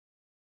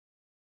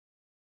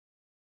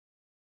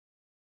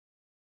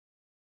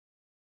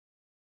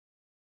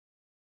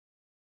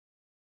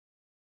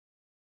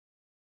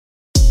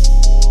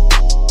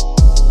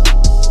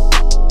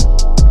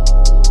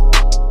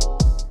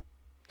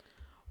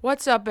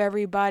What's up,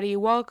 everybody?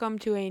 Welcome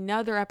to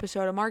another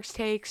episode of Mark's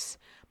Takes.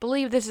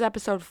 Believe this is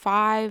episode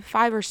 5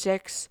 or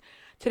 6.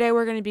 Today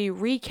we're going to be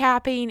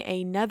recapping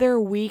another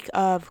week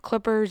of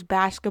Clippers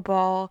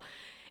basketball.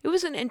 It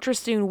was an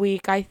interesting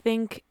week. I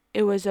think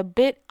it was a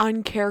bit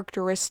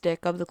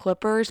uncharacteristic of the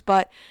Clippers,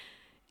 but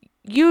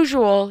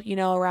usual,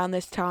 around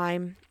this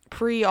time,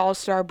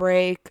 pre-All-Star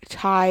break,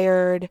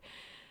 tired,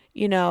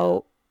 you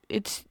know,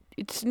 it's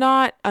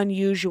not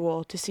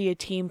unusual to see a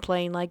team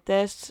playing like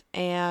this,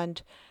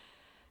 and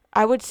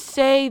I would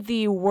say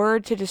the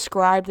word to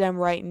describe them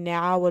right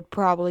now would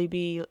probably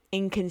be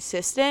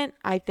inconsistent.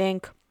 I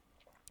think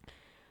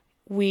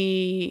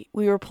we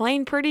were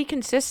playing pretty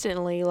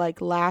consistently. Like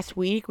last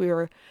week, we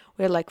had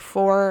like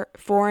four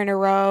in a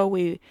row.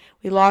 We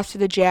lost to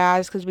the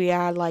Jazz because we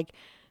had like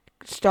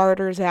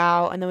starters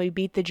out, and then we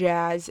beat the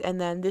Jazz,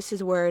 and then this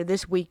is where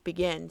this week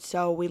begins.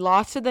 So we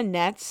lost to the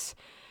Nets.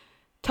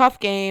 Tough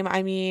game.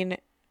 I mean,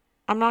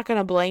 I'm not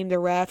gonna blame the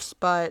refs,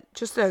 but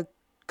just a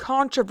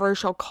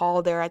controversial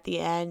call there at the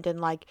end, and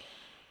like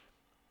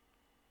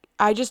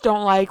I just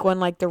don't like when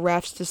like the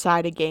refs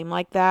decide a game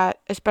like that,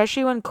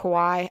 especially when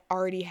Kawhi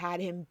already had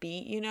him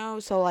beat.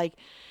 So like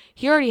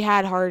he already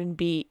had Harden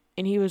beat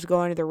and he was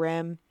going to the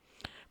rim.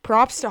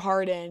 Props to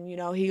Harden,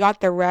 he got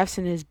the refs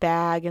in his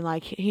bag, and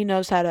like he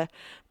knows how to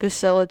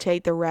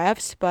facilitate the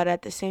refs, but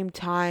at the same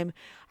time,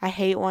 I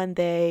hate when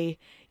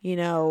you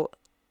know,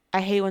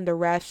 I hate when the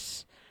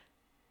refs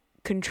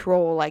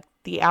control like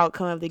the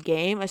outcome of the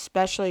game,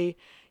 especially,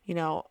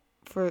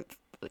 for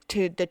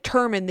to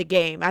determine the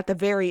game at the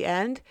very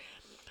end.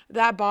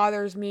 That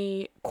bothers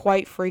me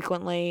quite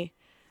frequently.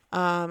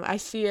 I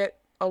see it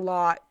a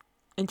lot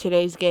in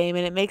today's game,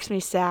 and it makes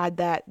me sad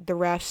that the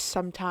refs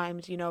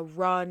sometimes,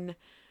 run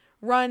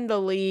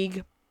the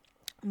league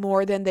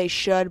more than they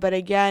should. But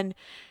again,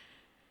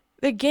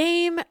 the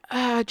game,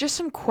 just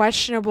some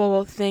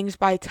questionable things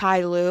by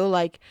Ty Lue.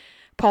 Like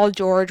Paul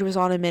George was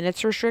on a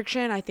minutes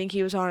restriction. I think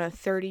he was on a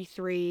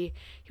 33.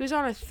 He was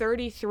on a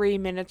 33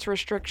 minutes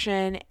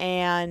restriction,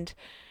 and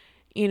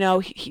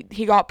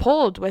he got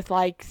pulled with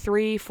like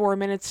 3-4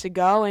 minutes to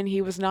go, and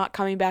he was not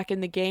coming back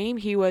in the game.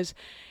 He was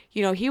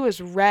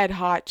red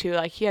hot too.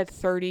 Like he had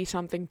 30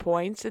 something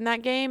points in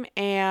that game,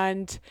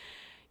 and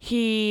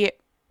they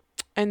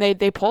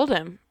pulled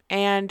him.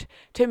 And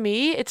to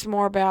me, it's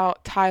more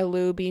about Ty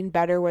Lue being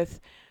better with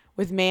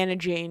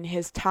managing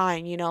his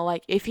time.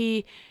 Like if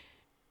he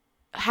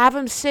have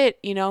him sit,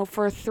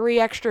 for 3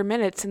 extra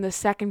minutes in the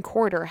second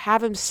quarter.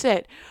 Have him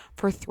sit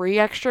for 3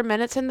 extra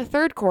minutes in the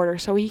third quarter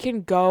so he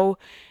can go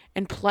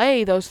and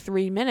play those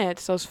 3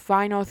 minutes, those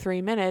final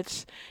 3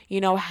 minutes.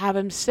 Have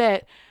him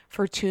sit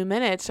for 2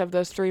 minutes of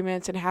those 3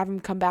 minutes and have him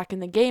come back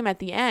in the game at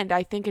the end.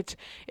 I think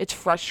it's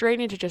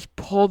frustrating to just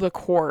pull the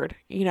cord,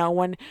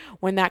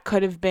 when that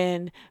could have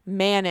been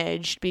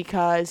managed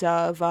because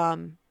of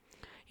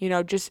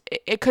just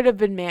it could have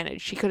been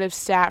managed. He could have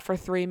sat for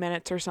 3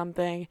 minutes or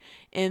something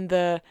in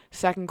the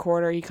second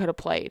quarter. He could have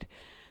played.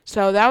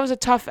 So that was a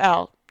tough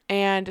L.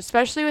 And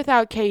especially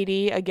without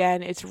KD,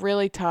 again, it's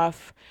really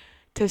tough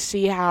to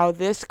see how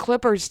this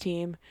Clippers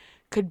team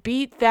could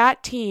beat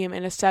that team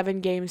in a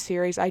 7-game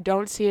series. I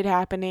don't see it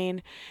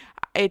happening.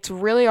 It's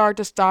really hard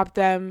to stop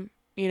them,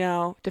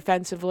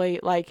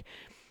 defensively. Like,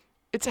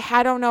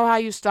 I don't know how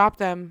you stop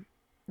them,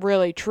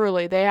 really,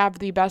 truly. They have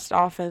the best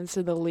offense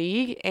in the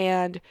league,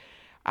 and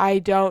I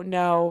don't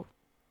know.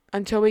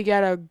 Until we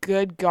get a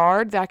good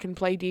guard that can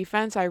play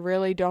defense, I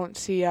really don't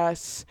see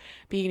us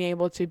being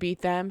able to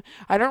beat them.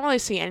 I don't really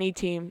see any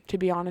team, to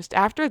be honest.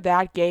 After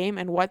that game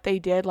and what they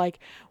did, like,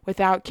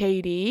 without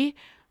KD,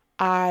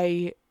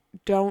 I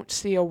don't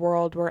see a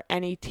world where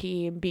any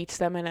team beats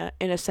them in a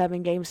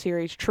 7-game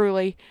series,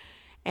 truly.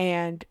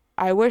 And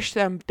I wish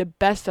them the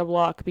best of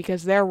luck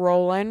because they're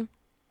rolling,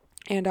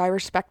 and I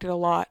respect it a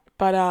lot.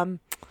 But,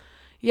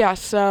 yeah,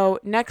 so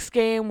next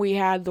game we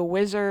had the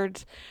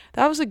Wizards.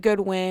 That was a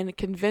good win,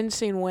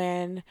 convincing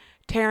win.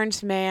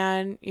 Terrence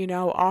Mann,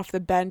 off the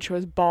bench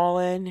was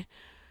balling.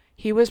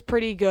 He was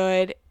pretty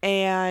good,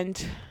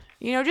 and,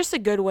 just a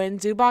good win.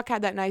 Zubac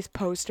had that nice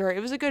poster. It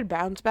was a good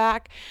bounce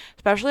back,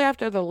 especially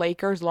after the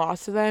Lakers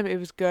lost to them. It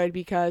was good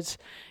because,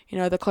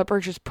 the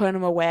Clippers just put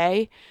him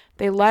away.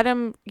 They let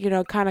him,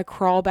 kind of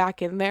crawl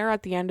back in there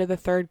at the end of the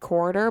third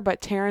quarter, but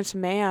Terrence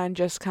Mann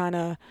just kind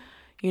of,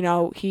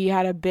 he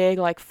had a big,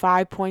 like,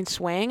 5-point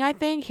swing, I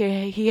think.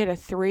 He hit a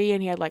 3,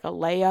 and he had, like, a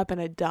layup and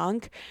a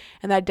dunk.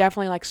 And that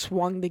definitely, like,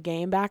 swung the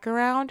game back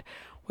around,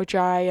 which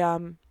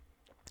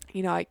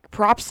like,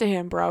 props to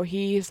him, bro.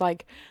 He's,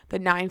 like, the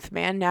 9th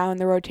man now in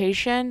the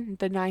rotation.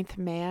 The 9th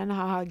man,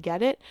 haha,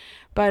 get it?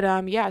 But,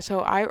 yeah,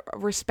 so I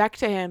respect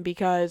to him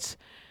because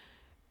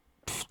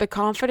the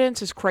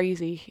confidence is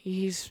crazy.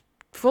 He's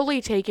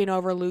fully taken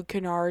over Luke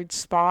Kennard's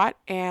spot,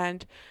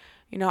 and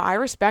I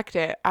respect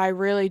it. I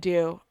really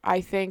do.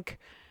 I think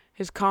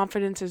his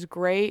confidence is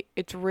great.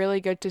 It's really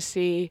good to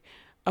see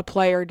a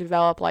player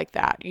develop like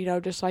that,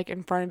 just like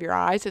in front of your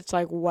eyes. It's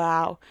like,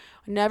 wow.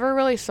 Never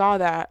really saw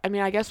that. I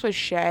mean, I guess with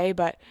Shea,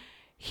 but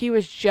he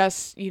was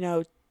just, he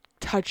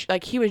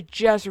was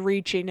just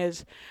reaching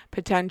his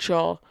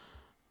potential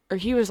or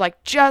he was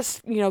like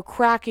just,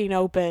 cracking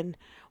open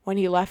when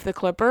he left the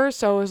Clippers.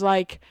 So it was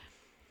like,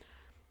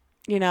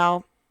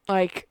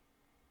 like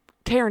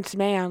Terrence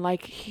Mann,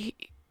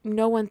 like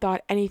no one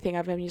thought anything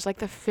of him. He's like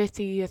the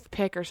 50th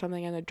pick or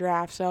something in the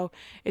draft. So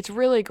it's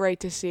really great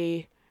to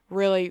see.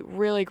 Really,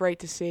 really great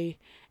to see.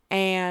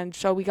 And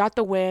so we got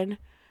the win.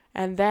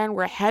 And then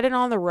we're headed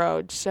on the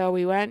road. So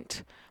we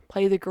went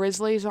play the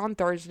Grizzlies on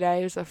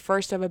Thursday. It was the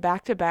first of a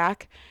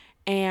back-to-back.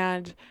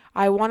 And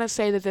I want to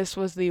say that this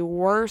was the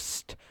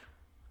worst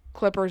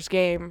Clippers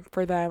game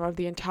for them of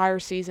the entire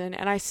season.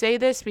 And I say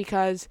this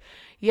because,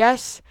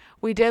 yes,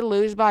 we did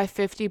lose by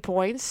 50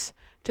 points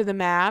to the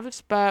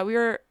Mavs, but we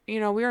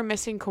were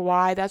missing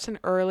Kawhi. That's an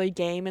early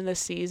game in the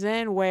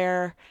season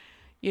where,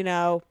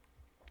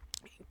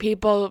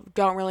 people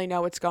don't really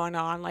know what's going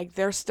on. Like,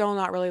 they're still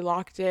not really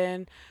locked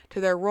in to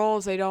their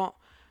roles. They don't,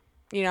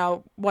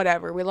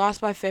 whatever. We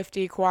lost by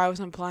 50. Kawhi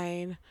wasn't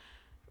playing.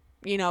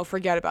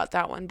 Forget about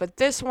that one. But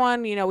this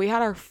one, we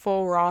had our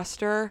full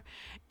roster,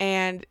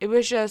 and it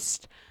was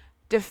just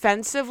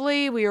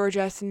defensively, we were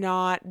just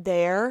not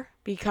there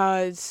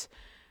because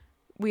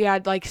we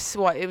had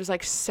it was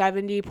like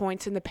 70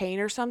 points in the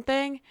paint or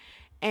something.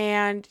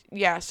 And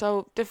yeah,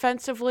 so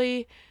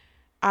defensively,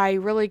 I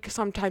really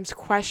sometimes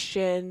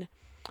question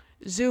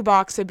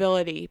Zubac's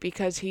ability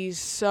because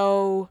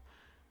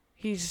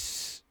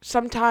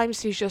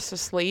sometimes he's just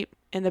asleep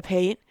in the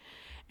paint,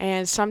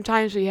 and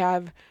sometimes we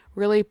have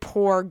really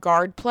poor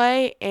guard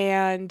play,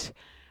 and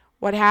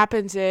what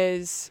happens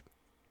is,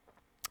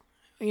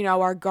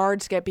 our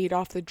guards get beat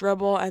off the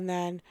dribble, and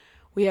then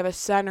we have a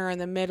center in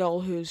the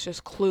middle who's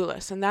just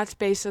clueless, and that's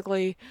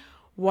basically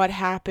what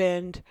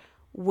happened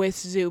with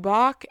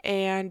Zubac.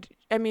 And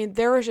I mean,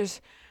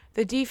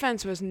 the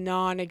defense was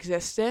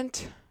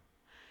non-existent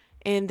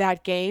in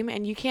that game,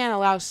 and you can't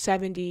allow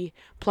 70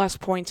 plus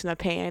points in the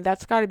paint.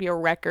 That's got to be a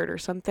record or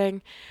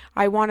something.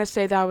 I want to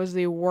say that was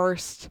the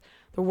worst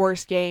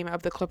game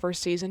of the Clippers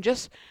season.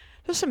 Just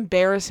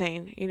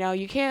embarrassing.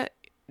 You can't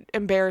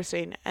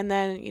embarrassing. And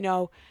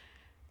then,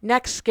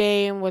 next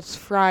game was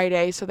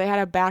Friday, so they had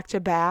a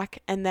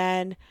back-to-back, and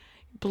then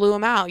blew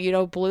them out.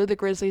 Blew the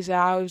Grizzlies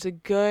out. It was a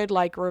good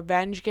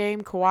revenge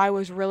game. Kawhi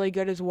was really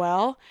good as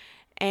well,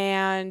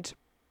 and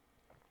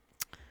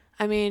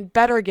I mean,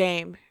 better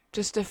game.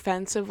 Just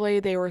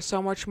defensively, they were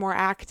so much more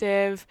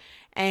active,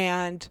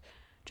 and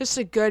just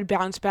a good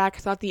bounce back. I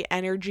thought the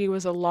energy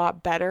was a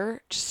lot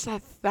better. Just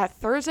that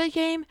Thursday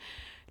game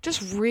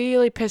just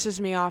really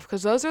pisses me off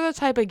because those are the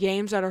type of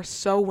games that are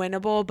so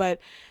winnable, but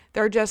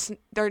they're just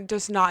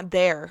not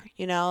there.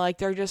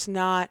 They're just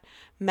not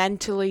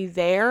mentally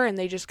there, and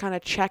they just kind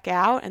of check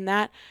out, and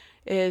that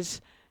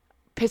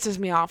pisses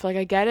me off.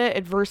 I get it.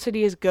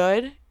 Adversity is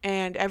good,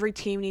 and every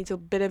team needs a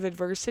bit of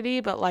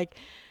adversity, but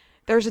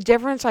there's a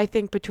difference, I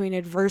think, between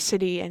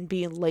adversity and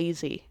being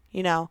lazy.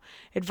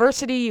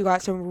 Adversity, you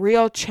got some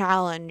real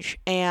challenge,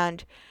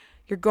 and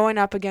you're going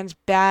up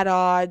against bad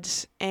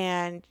odds,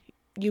 and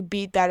you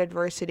beat that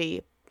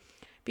adversity.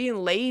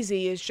 Being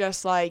lazy is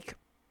just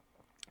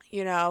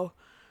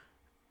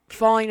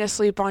falling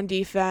asleep on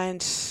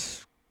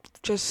defense,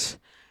 just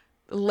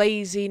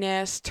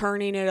laziness,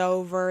 turning it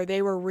over.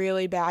 They were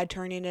really bad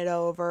turning it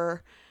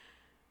over,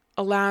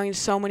 allowing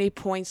so many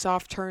points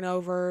off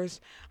turnovers.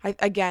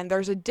 Again,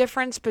 there's a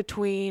difference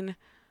between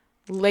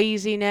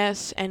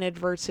laziness and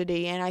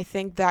adversity, and I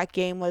think that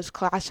game was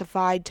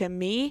classified to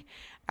me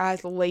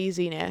as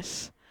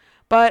laziness.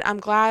 But I'm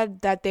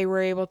glad that they were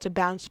able to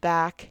bounce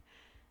back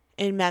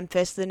in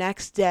Memphis the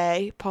next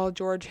day. Paul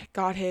George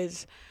got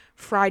his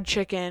fried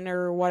chicken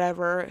or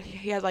whatever.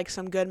 He had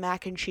some good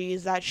mac and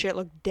cheese. That shit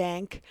looked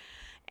dank,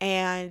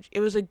 and it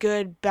was a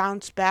good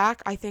bounce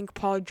back. I think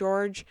Paul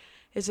George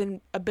is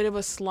in a bit of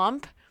a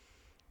slump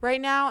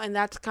right now, and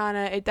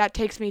that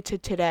takes me to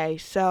today.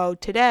 So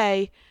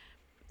today,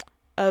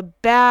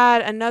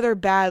 another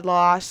bad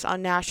loss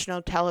on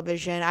national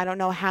television. I don't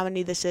know how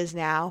many this is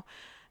now.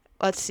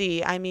 Let's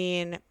see. I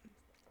mean,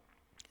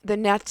 the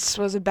Nets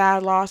was a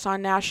bad loss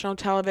on national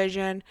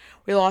television.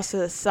 We lost to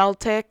the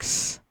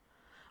Celtics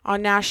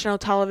on national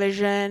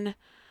television.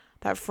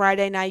 That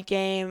Friday night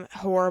game,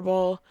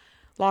 horrible.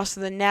 Lost to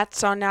the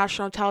Nets on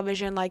national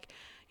television.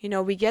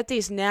 We get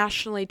these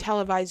nationally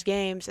televised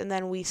games, and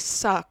then we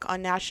suck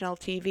on national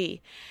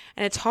TV.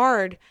 And it's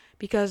hard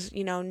because,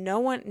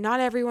 not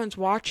everyone's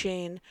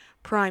watching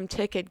prime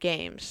ticket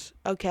games,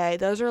 okay?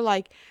 Those are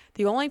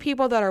the only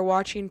people that are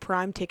watching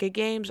prime ticket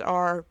games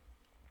are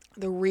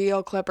the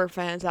real Clipper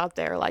fans out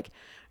there,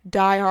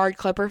 diehard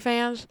Clipper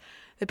fans.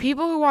 The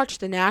people who watch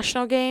the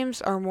national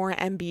games are more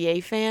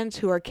NBA fans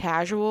who are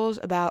casuals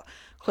about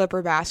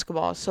Clipper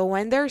basketball. So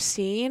when they're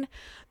seeing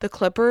the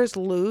Clippers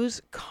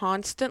lose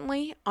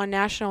constantly on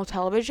national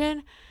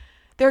television,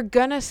 they're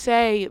gonna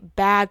say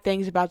bad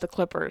things about the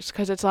Clippers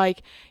because it's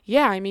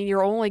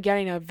you're only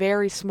getting a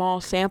very small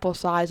sample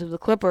size of the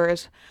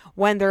Clippers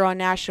when they're on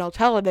national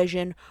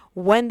television,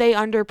 when they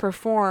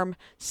underperform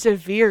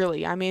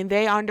severely. I mean,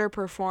 they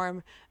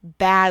underperform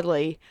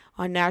badly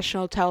on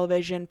national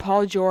television.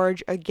 Paul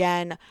George,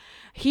 again,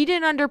 he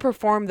didn't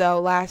underperform though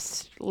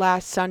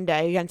last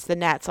Sunday against the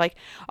Nets. Like,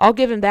 I'll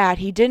give him that.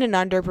 He didn't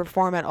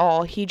underperform at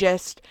all. He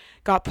just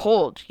got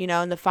pulled,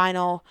 in the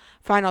final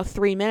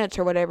 3 minutes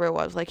or whatever it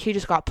was. Like, he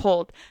just got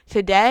pulled.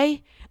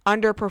 Today,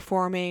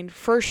 underperforming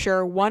for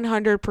sure,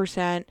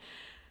 100%.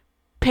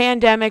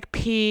 Pandemic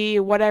P,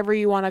 whatever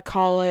you want to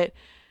call it.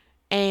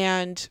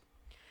 And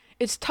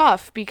it's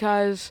tough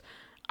because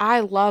I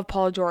love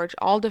Paul George.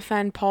 I'll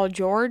defend Paul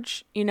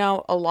George,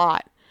 a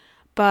lot.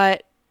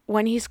 But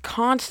when he's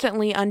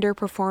constantly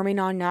underperforming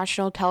on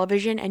national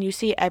television and you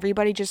see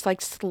everybody just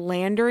like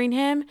slandering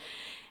him,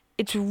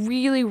 it's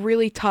really,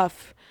 really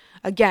tough.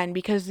 Again,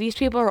 because these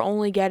people are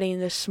only getting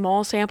this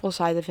small sample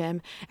size of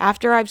him.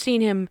 After I've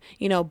seen him,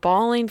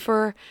 balling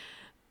for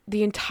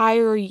the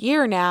entire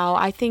year now,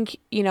 I think,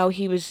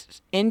 he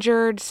was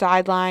injured,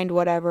 sidelined,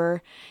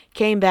 whatever,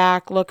 came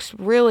back, looks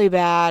really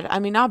bad. I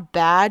mean, not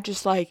bad,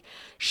 just like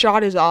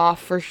shot is off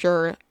for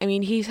sure. I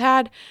mean, he's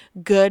had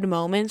good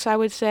moments, I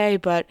would say,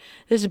 but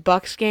this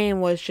Bucks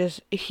game was just,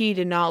 he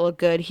did not look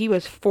good. He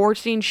was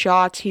forcing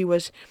shots. He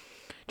was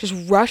just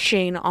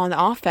rushing on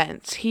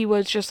offense. He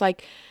was just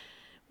like,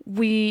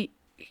 we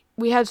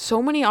had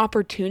so many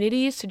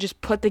opportunities to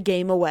just put the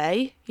game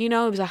away. It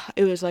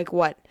was like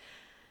what,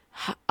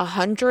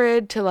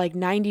 100 to like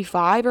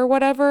 95 or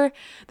whatever.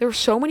 There were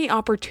so many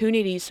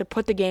opportunities to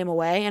put the game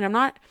away, and I'm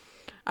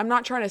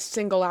not trying to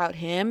single out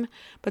him,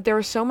 but there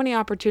were so many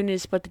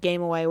opportunities to put the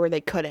game away where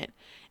they couldn't.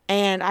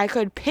 And I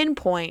could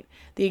pinpoint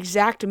the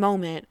exact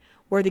moment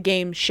where the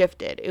game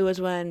shifted. It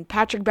was when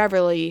Patrick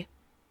Beverley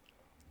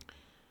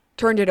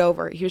turned it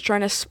over. He was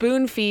trying to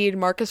spoon feed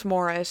Marcus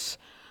Morris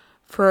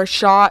for a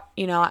shot,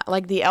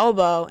 like the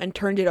elbow, and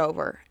turned it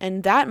over.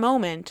 And that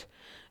moment,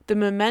 the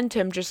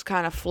momentum just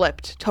kind of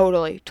flipped,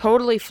 totally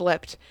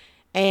flipped.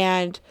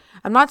 And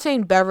I'm not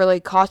saying Beverly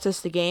cost us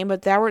the game,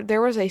 but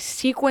there was a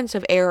sequence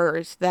of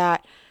errors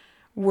that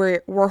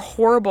were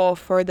horrible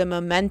for the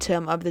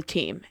momentum of the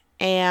team.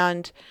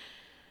 And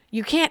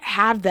you can't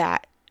have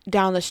that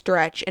down the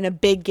stretch in a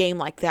big game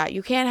like that.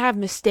 You can't have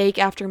mistake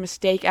after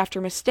mistake after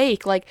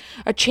mistake. Like,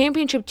 a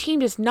championship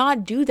team does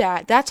not do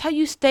that. That's how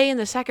you stay in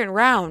the second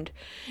round.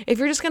 If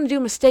you're just going to do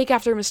mistake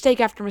after mistake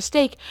after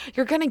mistake,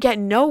 you're going to get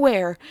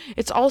nowhere.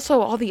 It's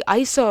also all the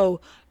ISO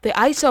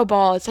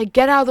ball. It's like,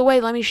 get out of the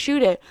way, let me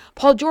shoot it.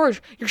 Paul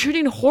George, you're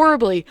shooting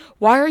horribly.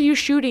 Why are you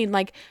shooting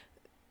like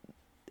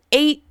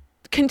 8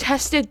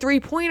 contested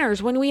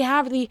 3-pointers when we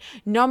have the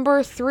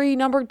number 3,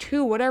 number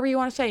 2, whatever you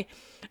want to say,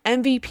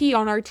 MVP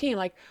on our team?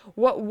 Like,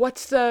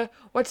 what's the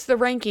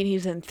ranking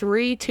he's in?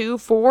 3, 2,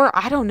 4?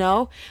 I don't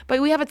know. But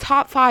we have a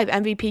top 5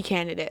 MVP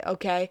candidate,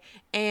 okay?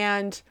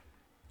 And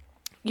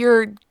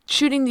you're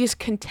shooting these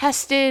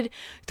contested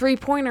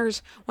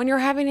 3-pointers when you're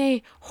having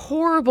a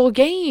horrible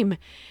game.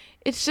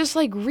 It's just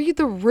like, read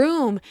the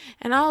room.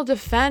 And I'll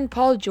defend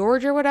Paul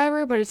George or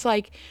whatever, but it's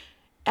like,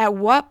 at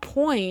what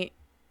point,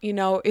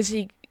 is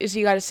he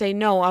got to say,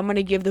 no, I'm going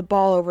to give the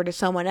ball over to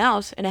someone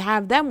else and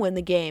have them win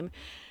the game?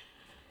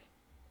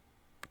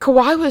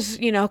 Kawhi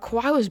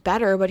was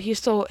better, but he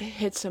still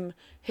hit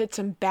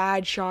some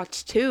bad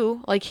shots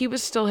too. Like, he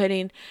was still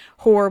hitting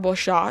horrible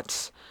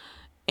shots,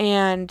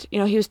 and he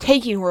was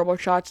taking horrible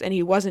shots and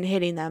he wasn't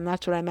hitting them.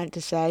 That's what I meant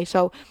to say.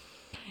 So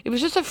it was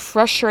just a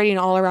frustrating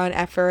all around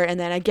effort. And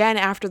then again,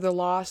 after the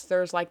loss,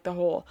 there's like the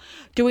whole,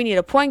 do we need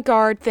a point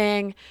guard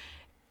thing?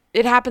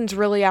 It happens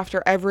really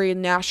after every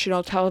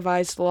national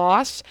televised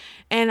loss.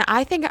 And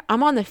I think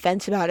I'm on the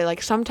fence about it.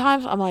 Like,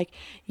 sometimes I'm like,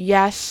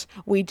 yes,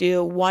 we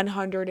do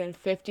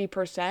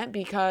 150%,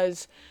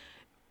 because,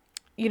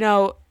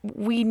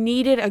 we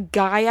needed a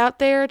guy out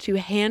there to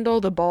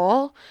handle the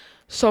ball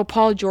so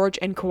Paul George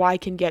and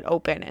Kawhi can get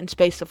open and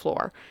space the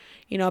floor.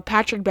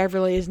 Patrick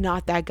Beverley is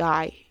not that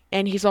guy.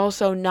 And he's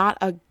also not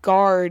a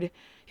guard.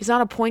 He's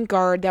not a point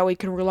guard that we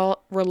can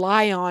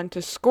rely on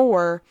to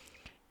score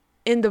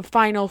in the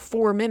final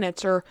 4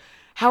 minutes or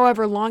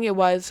however long it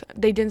was.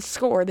 They didn't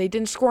score. They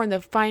didn't score in the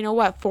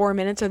final, 4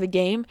 minutes of the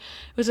game.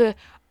 It was a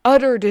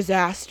utter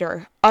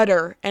disaster.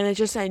 Utter. And it's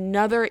just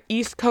another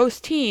East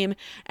Coast team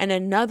and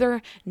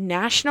another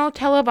national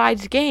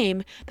televised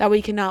game that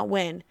we cannot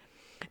win.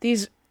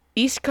 These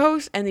East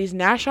Coast and these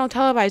national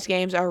televised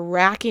games are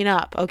racking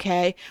up,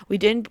 okay?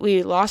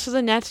 We lost to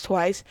the Nets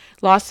twice,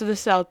 lost to the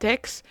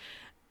Celtics.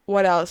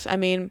 What else? I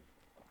mean,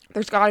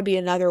 there's got to be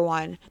another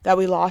one that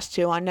we lost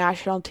to on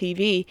national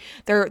TV.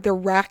 They're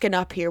racking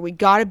up here. We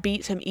got to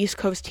beat some East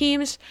Coast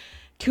teams.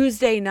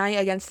 Tuesday night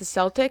against the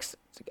Celtics,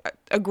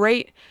 a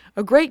great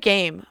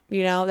game.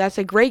 That's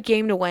a great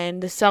game to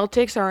win. The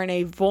Celtics are in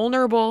a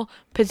vulnerable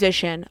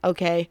position,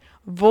 okay?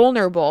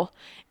 Vulnerable.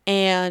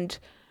 And,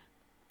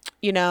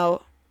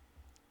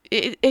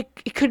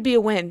 it could be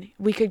a win.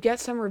 We could get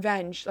some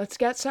revenge. Let's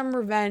get some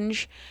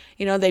revenge.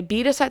 They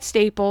beat us at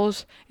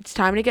Staples. It's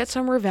time to get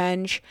some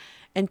revenge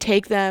and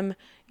take them,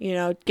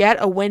 get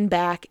a win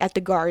back at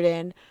the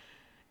Garden.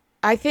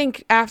 I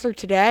think after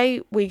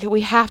today,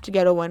 we have to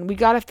get a win. We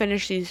got to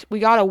finish these. We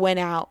got to win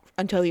out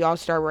until the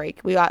All-Star break.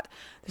 We got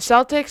the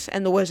Celtics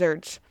and the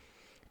Wizards.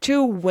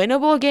 Two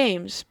winnable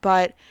games,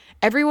 but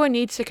everyone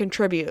needs to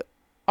contribute.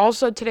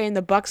 Also today in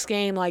the Bucks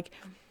game, like,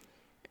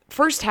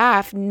 first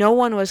half, no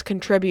one was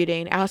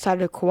contributing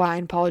outside of Kawhi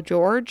and Paul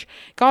George.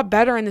 Got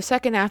better in the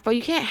second half, but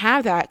you can't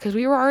have that because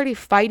we were already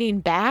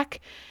fighting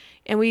back,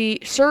 and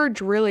Serge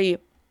Ibaka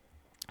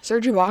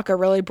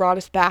really brought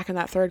us back in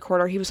that third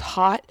quarter. He was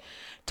hot.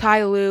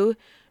 Ty Lue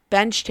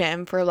benched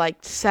him for like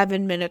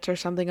 7 minutes or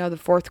something of the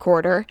fourth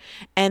quarter,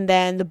 and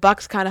then the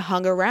Bucks kind of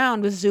hung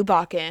around with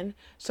Zubac in.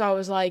 So I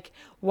was like,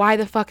 why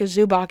the fuck is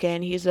Zubac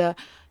in?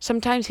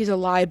 Sometimes he's a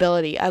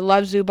liability. I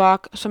love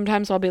Zubac.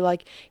 Sometimes I'll be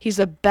like, he's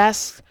the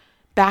best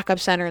backup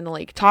center in the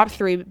league, top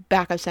 3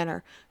 backup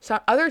center. So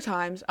other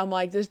times I'm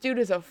like, this dude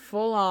is a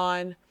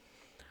full-on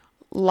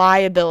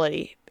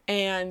liability,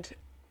 and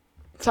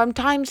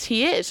sometimes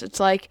he is.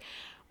 It's like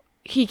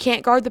he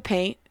can't guard the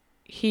paint.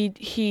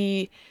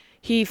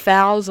 He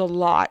fouls a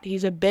lot.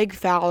 He's a big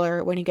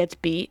fouler when he gets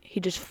beat. He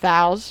just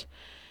fouls.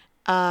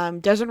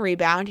 Doesn't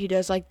rebound. He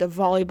does like the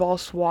volleyball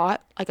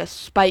swat, like a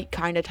spike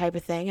kind of type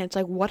of thing. And it's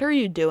like, what are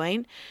you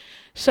doing?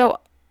 So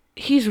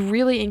he's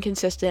really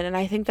inconsistent, and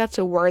I think that's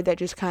a word that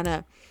just kind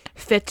of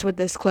fits with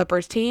this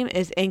Clippers team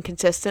is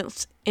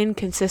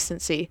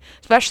inconsistency,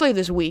 especially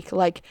this week.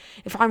 Like,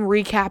 if I'm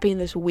recapping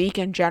this week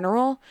in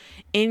general,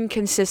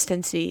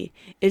 inconsistency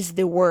is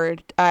the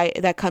word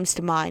that comes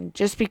to mind,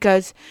 just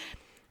because,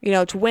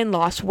 it's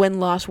win-loss,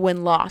 win-loss,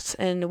 win-loss,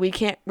 and we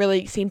can't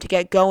really seem to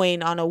get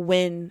going on a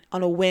win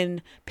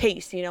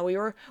pace. We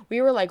were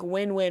like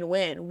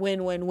win-win-win,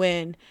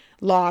 win-win-win,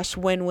 loss,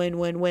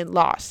 win-win-win-win,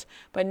 loss.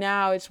 But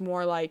now it's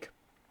more like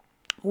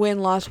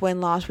win-loss,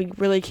 win-loss. We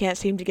really can't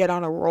seem to get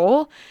on a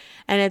roll,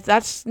 and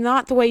that's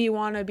not the way you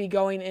want to be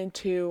going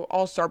into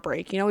All-Star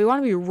break. We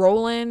want to be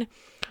rolling,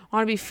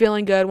 want to be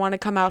feeling good, want to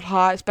come out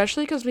hot,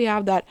 especially because we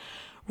have that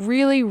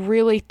really,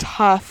 really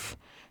tough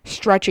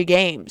stretch of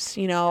games.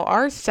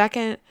 Our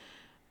strength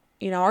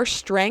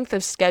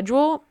of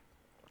schedule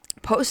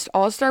post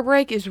All-Star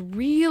break is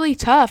really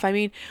tough. I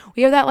mean,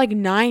 we have that like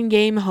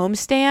 9-game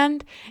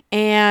homestand,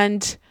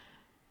 and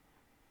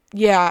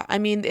yeah, I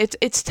mean,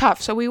 it's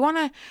tough. So I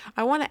want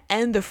to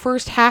end the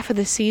first half of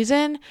the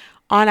season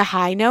on a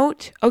high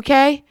note,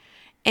 okay?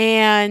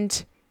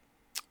 And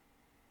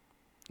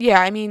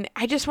yeah, I mean,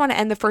 I just want to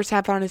end the first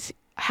half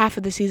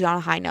of the season on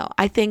a high note.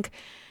 I think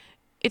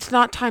it's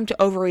not time to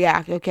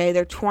overreact, okay?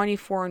 They're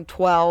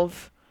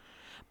 24-12,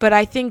 but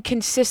I think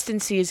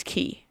consistency is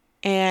key,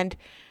 and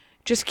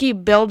just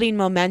keep building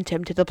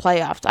momentum to the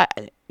playoffs.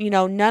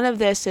 None of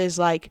this is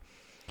like,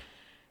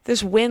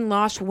 this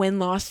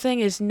win-loss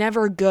thing is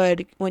never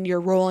good when you're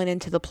rolling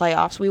into the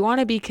playoffs. We want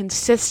to be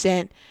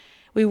consistent.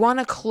 We want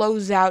to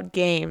close out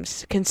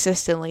games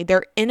consistently.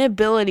 Their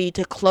inability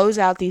to close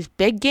out these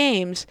big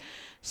games,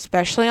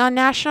 especially on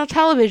national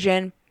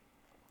television,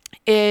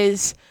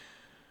 is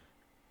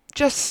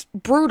just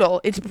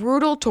brutal. It's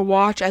brutal to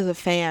watch as a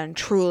fan,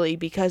 truly,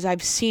 because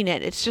I've seen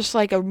it. It's just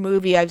like a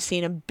movie I've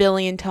seen a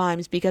billion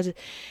times because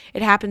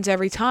it happens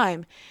every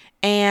time.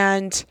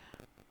 And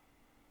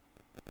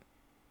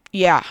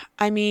yeah,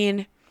 I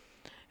mean,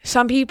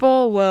 some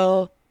people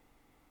will,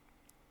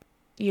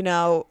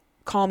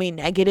 call me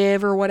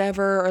negative or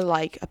whatever, or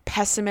like a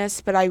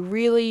pessimist, but I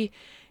really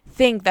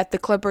think that the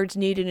Clippers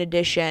need an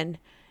addition,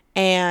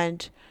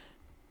 and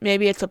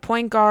maybe it's a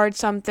point guard,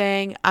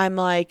 something. I'm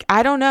like,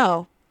 I don't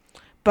know.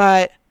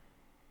 But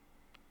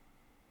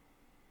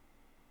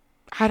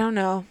I don't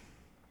know.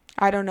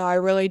 I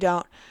really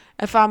don't.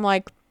 If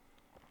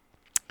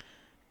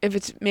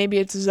maybe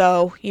it's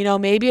Zoe,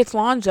 maybe it's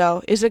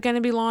Lonzo. Is it going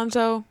to be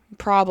Lonzo?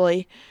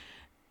 Probably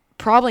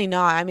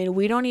not. I mean,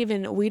 we don't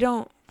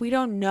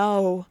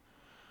know.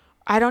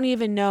 I don't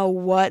even know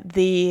what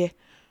the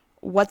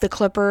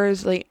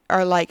Clippers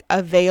are like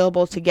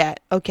available to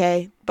get,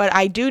 okay? But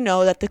I do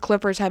know that the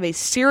Clippers have a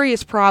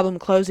serious problem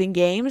closing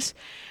games,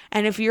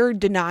 and if you're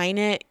denying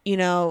it,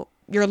 you're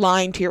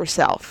lying to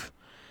yourself.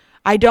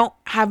 I don't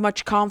have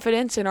much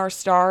confidence in our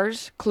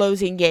stars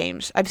closing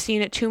games. I've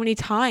seen it too many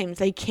times.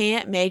 They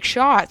can't make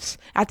shots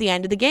at the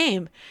end of the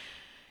game.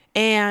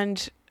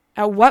 And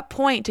at what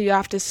point do you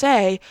have to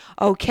say,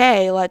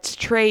 okay, let's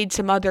trade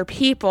some other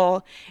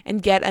people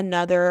and get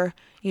another,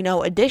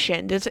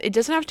 addition? It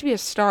doesn't have to be a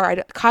star.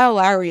 Kyle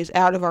Lowry is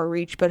out of our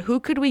reach, but who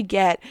could we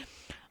get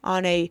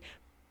on a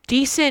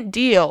decent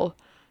deal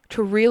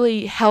to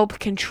really help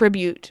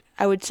contribute,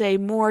 I would say,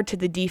 more to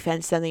the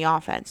defense than the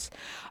offense?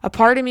 A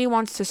part of me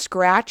wants to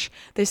scratch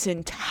this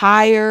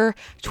entire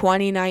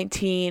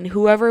 2019.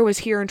 Whoever was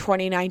here in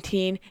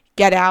 2019,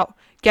 get out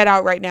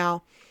right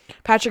now.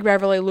 Patrick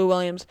Beverley, Lou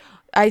Williams.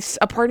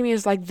 A part of me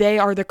is like, they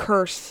are the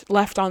curse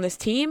left on this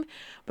team,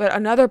 but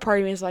another part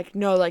of me is like,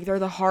 no, like, they're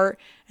the heart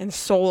and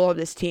soul of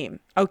this team,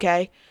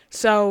 okay?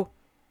 So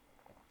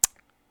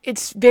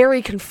it's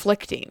very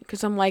conflicting,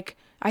 because I'm like,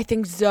 I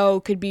think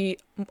Zoe could be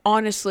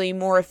honestly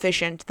more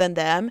efficient than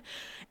them.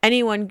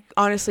 Anyone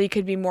honestly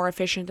could be more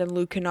efficient than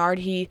Luke Kennard.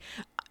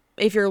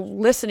 if you're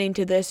listening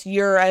to this,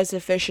 you're as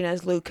efficient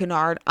as Luke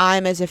Kennard.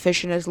 I'm as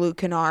efficient as Luke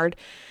Kennard.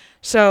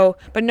 So,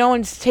 but no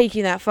one's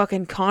taking that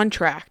fucking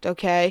contract,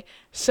 okay?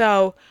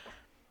 So,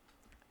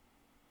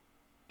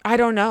 I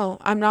don't know.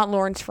 I'm not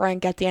Lawrence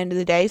Frank at the end of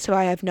the day, so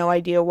I have no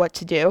idea what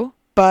to do.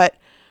 But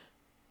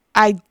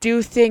I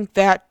do think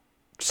that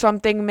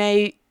something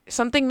may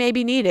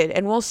be needed,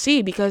 and we'll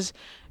see, because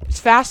it's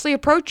fastly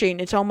approaching.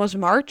 It's almost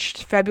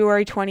March,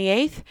 February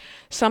 28th.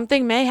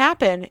 Something may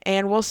happen,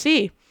 and we'll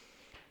see.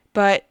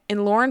 But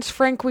in Lawrence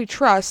Frank we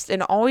trust,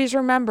 and always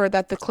remember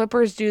that the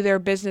Clippers do their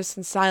business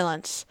in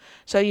silence.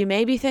 So you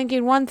may be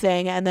thinking one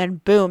thing, and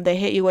then boom, they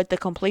hit you with the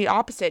complete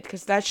opposite,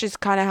 because that's just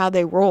kind of how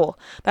they roll.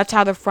 That's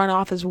how the front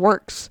office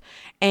works.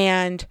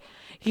 And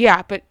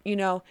yeah, but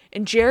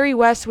in Jerry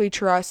West we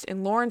trust,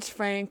 in Lawrence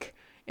Frank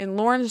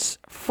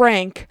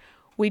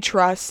we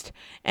trust,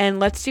 and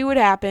let's see what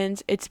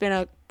happens. It's been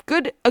a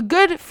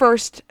good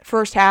first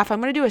half. I'm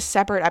going to do a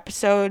separate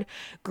episode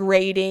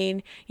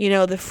grading,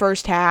 the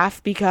first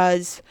half,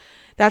 because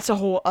that's a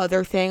whole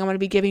other thing. I'm going to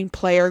be giving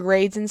player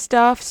grades and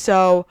stuff.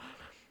 So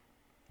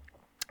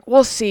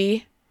we'll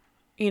see.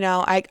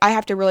 I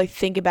have to really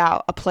think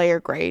about a player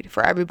grade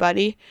for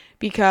everybody,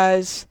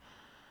 because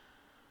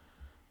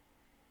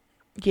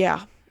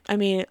yeah, I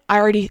mean, I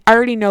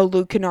already know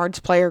Luke Kennard's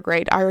player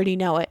grade. I already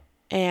know it,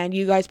 and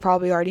you guys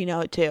probably already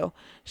know it too.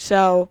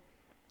 So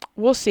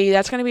we'll see.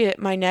 That's going to be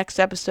my next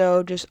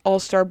episode, just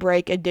All-Star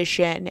Break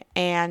edition.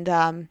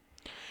 And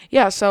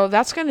yeah, so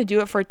that's going to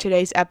do it for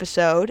today's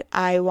episode.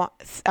 I want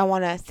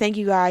to thank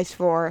you guys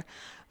for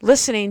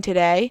listening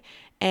today,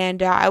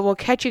 and I will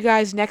catch you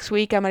guys next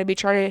week. I'm going to be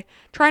trying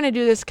to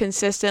do this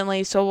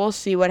consistently, so we'll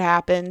see what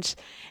happens.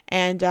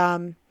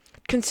 And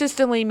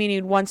consistently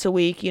meaning once a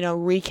week,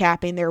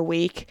 recapping their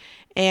week.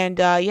 And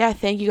yeah,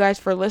 thank you guys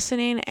for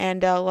listening,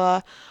 and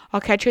I'll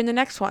catch you in the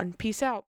next one. Peace out.